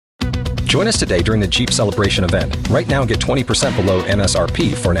Join us today during the Jeep Celebration event. Right now, get 20% below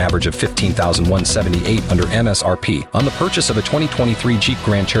MSRP for an average of $15,178 under MSRP on the purchase of a 2023 Jeep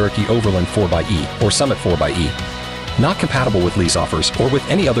Grand Cherokee Overland 4xE or Summit 4xE. Not compatible with lease offers or with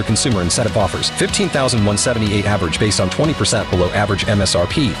any other consumer incentive offers. $15,178 average based on 20% below average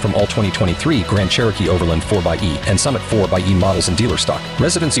MSRP from all 2023 Grand Cherokee Overland 4xE and Summit 4xE models in dealer stock.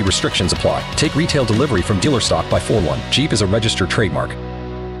 Residency restrictions apply. Take retail delivery from dealer stock by 4/1. Jeep is a registered trademark.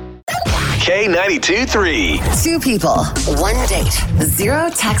 K92.3. Two people, one date, zero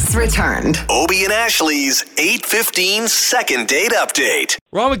texts returned. Obie and Ashley's 8:15 second date update.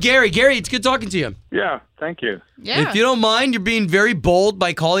 We're on with Gary. Gary, it's good talking to you. Yeah, thank you. Yeah. If you don't mind, you're being very bold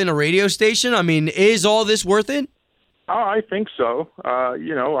by calling a radio station. I mean, is all this worth it? Oh, I think so.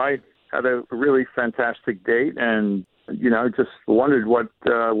 I had a really fantastic date, and just wondered what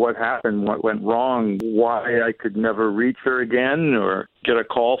happened, what went wrong, why I could never reach her again or get a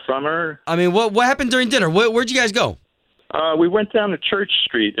call from her. I mean, what happened during dinner? Where'd you guys go? We went down to Church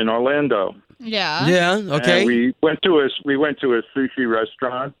Street in Orlando. Yeah. Yeah, okay. And we went to a sushi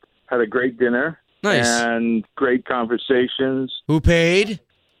restaurant, had a great dinner. Nice. And great conversations. Who paid?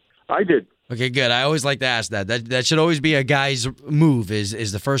 I did. Okay, good. I always like to ask that. That should always be a guy's move,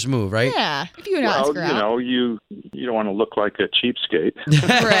 is the first move, right? Yeah. If you ask her out. You don't want to look like a cheapskate.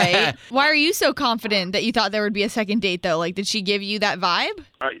 Right. Why are you so confident that you thought there would be a second date, though? Like, did she give you that vibe?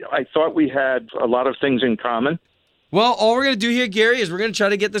 I thought we had a lot of things in common. Well, all we're going to do here, Gary, is we're going to try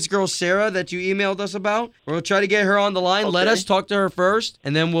to get this girl, Sarah, that you emailed us about. We're going to try to get her on the line. Okay. Let us talk to her first,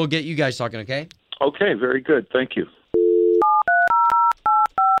 and then we'll get you guys talking, okay? Okay, very good. Thank you.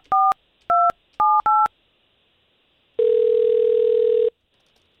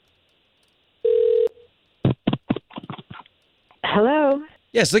 Hello.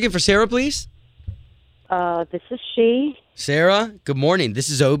 Yes, looking for Sarah, please. This is she. Sarah, good morning. This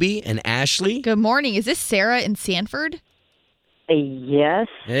is Obie and Ashley. Good morning. Is this Sarah in Sanford? Yes.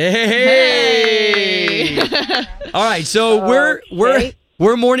 Hey! All right, so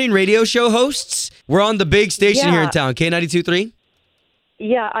we're morning radio show hosts. We're on the big station here in town, K92.3.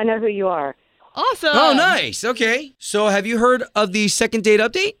 Yeah, I know who you are. Awesome. Oh, nice. Okay. So have you heard of the second date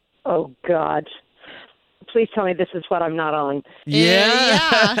update? Oh, God. Please tell me this is what I'm not on.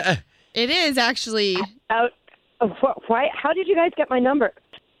 Yeah. It is, actually. Why? How did you guys get my number?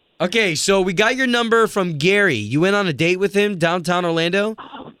 Okay, so we got your number from Gary. You went on a date with him downtown Orlando,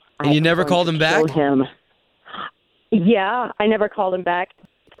 and you never called him back? Him. Yeah, I never called him back.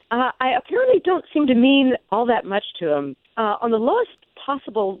 I apparently don't seem to mean all that much to him on the lowest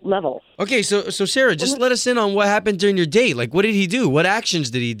possible level. Okay, so Sarah, just let us in on what happened during your date. Like, what did he do? What actions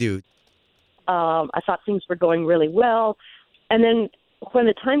did he do? I thought things were going really well. And then when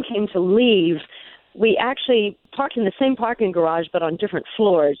the time came to leave, we actually parked in the same parking garage but on different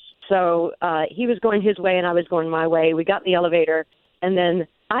floors. So he was going his way and I was going my way. We got in the elevator, and then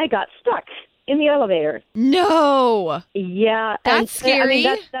I got stuck in the elevator. No. Yeah. That's scary.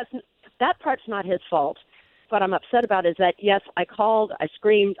 I mean, that part's not his fault. What I'm upset about is that, yes, I called, I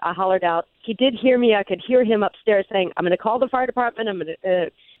screamed, I hollered out. He did hear me. I could hear him upstairs saying, I'm going to call the fire department. I'm going to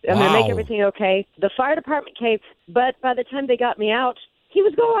make everything okay. The fire department came, but by the time they got me out, he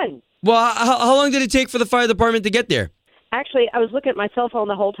was gone. Well, how long did it take for the fire department to get there? Actually, I was looking at my cell phone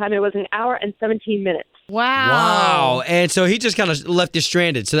the whole time. It was 1 hour and 17 minutes. Wow. And so he just kind of left you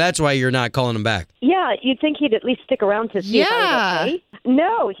stranded. So that's why you're not calling him back. Yeah, you'd think he'd at least stick around to see if I was okay.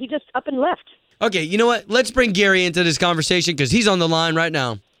 No, he just up and left. Okay, you know what? Let's bring Gary into this conversation because he's on the line right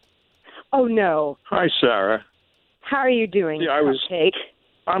now. Oh, no. Hi, Sarah. How are you doing, Cupcake?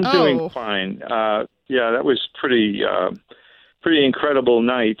 I'm doing fine. That was pretty incredible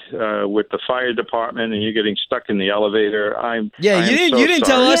night with the fire department and you getting stuck in the elevator. You didn't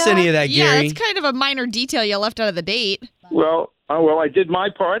tell us any of that, Gary. Yeah, it's kind of a minor detail you left out of the date. Well, I did my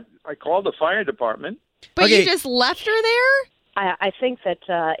part. I called the fire department. But you just left her there? I think that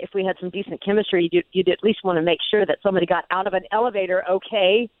if we had some decent chemistry, you'd at least want to make sure that somebody got out of an elevator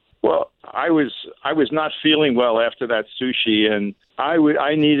okay. Well, I was not feeling well after that sushi, and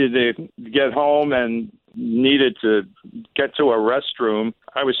I needed to get home and needed to get to a restroom.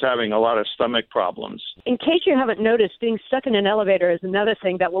 I was having a lot of stomach problems. In case you haven't noticed, being stuck in an elevator is another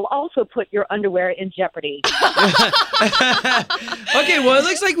thing that will also put your underwear in jeopardy. Okay, well, it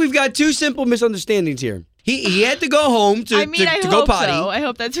looks like we've got two simple misunderstandings here. He had to go home to go potty. So. I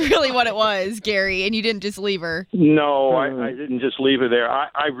hope that's really what it was, Gary, and you didn't just leave her. No, I didn't just leave her there.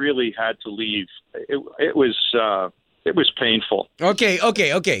 I really had to leave. It was painful.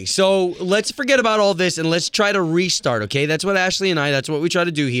 Okay. So let's forget about all this and let's try to restart, okay? That's what Ashley and that's what we try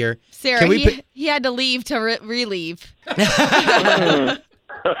to do here. Sarah, he had to leave to relieve.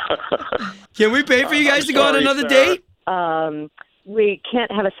 Can we pay for you guys to go on sorry, another Sarah. date? We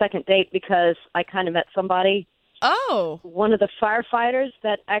can't have a second date because I kind of met somebody. Oh. One of the firefighters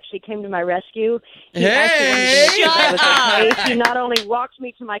that actually came to my rescue. He Hey! actually wanted to make sure I was Shut okay. He not only walked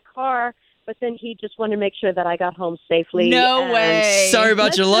me to my car, but then he just wanted to make sure that I got home safely. No And way. Sorry about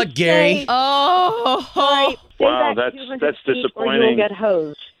let's your luck, just Gary. say, Oh. sorry, stay Wow, back that's 200 feet or disappointing. you'll get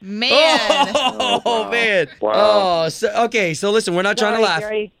hosed. Man. Oh, man. Wow. Oh, so listen, we're not trying to Sorry, laugh.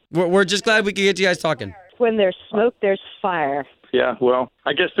 Gary. We're just glad we could get you guys talking. When there's smoke, there's fire. Yeah, well,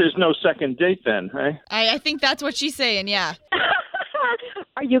 I guess there's no second date then, eh? I think that's what she's saying, yeah.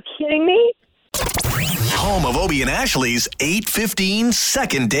 Are you kidding me? Home of Obie and Ashley's 8:15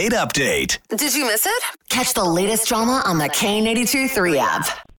 second date update. Did you miss it? Catch the latest drama on the K82-3 app.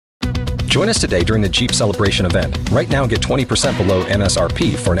 Join us today during the Jeep Celebration event. Right now, get 20% below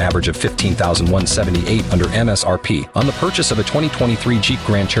MSRP for an average of $15,178 under MSRP on the purchase of a 2023 Jeep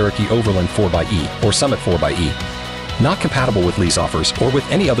Grand Cherokee Overland 4xE or Summit 4xE. Not compatible with lease offers or with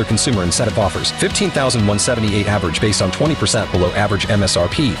any other consumer incentive offers. $15,178 average based on 20% below average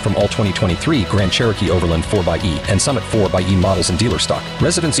MSRP from all 2023 Grand Cherokee Overland 4xE and Summit 4xE models in dealer stock.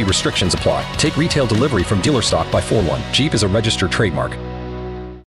 Residency restrictions apply. Take retail delivery from dealer stock by 4/1. Jeep is a registered trademark.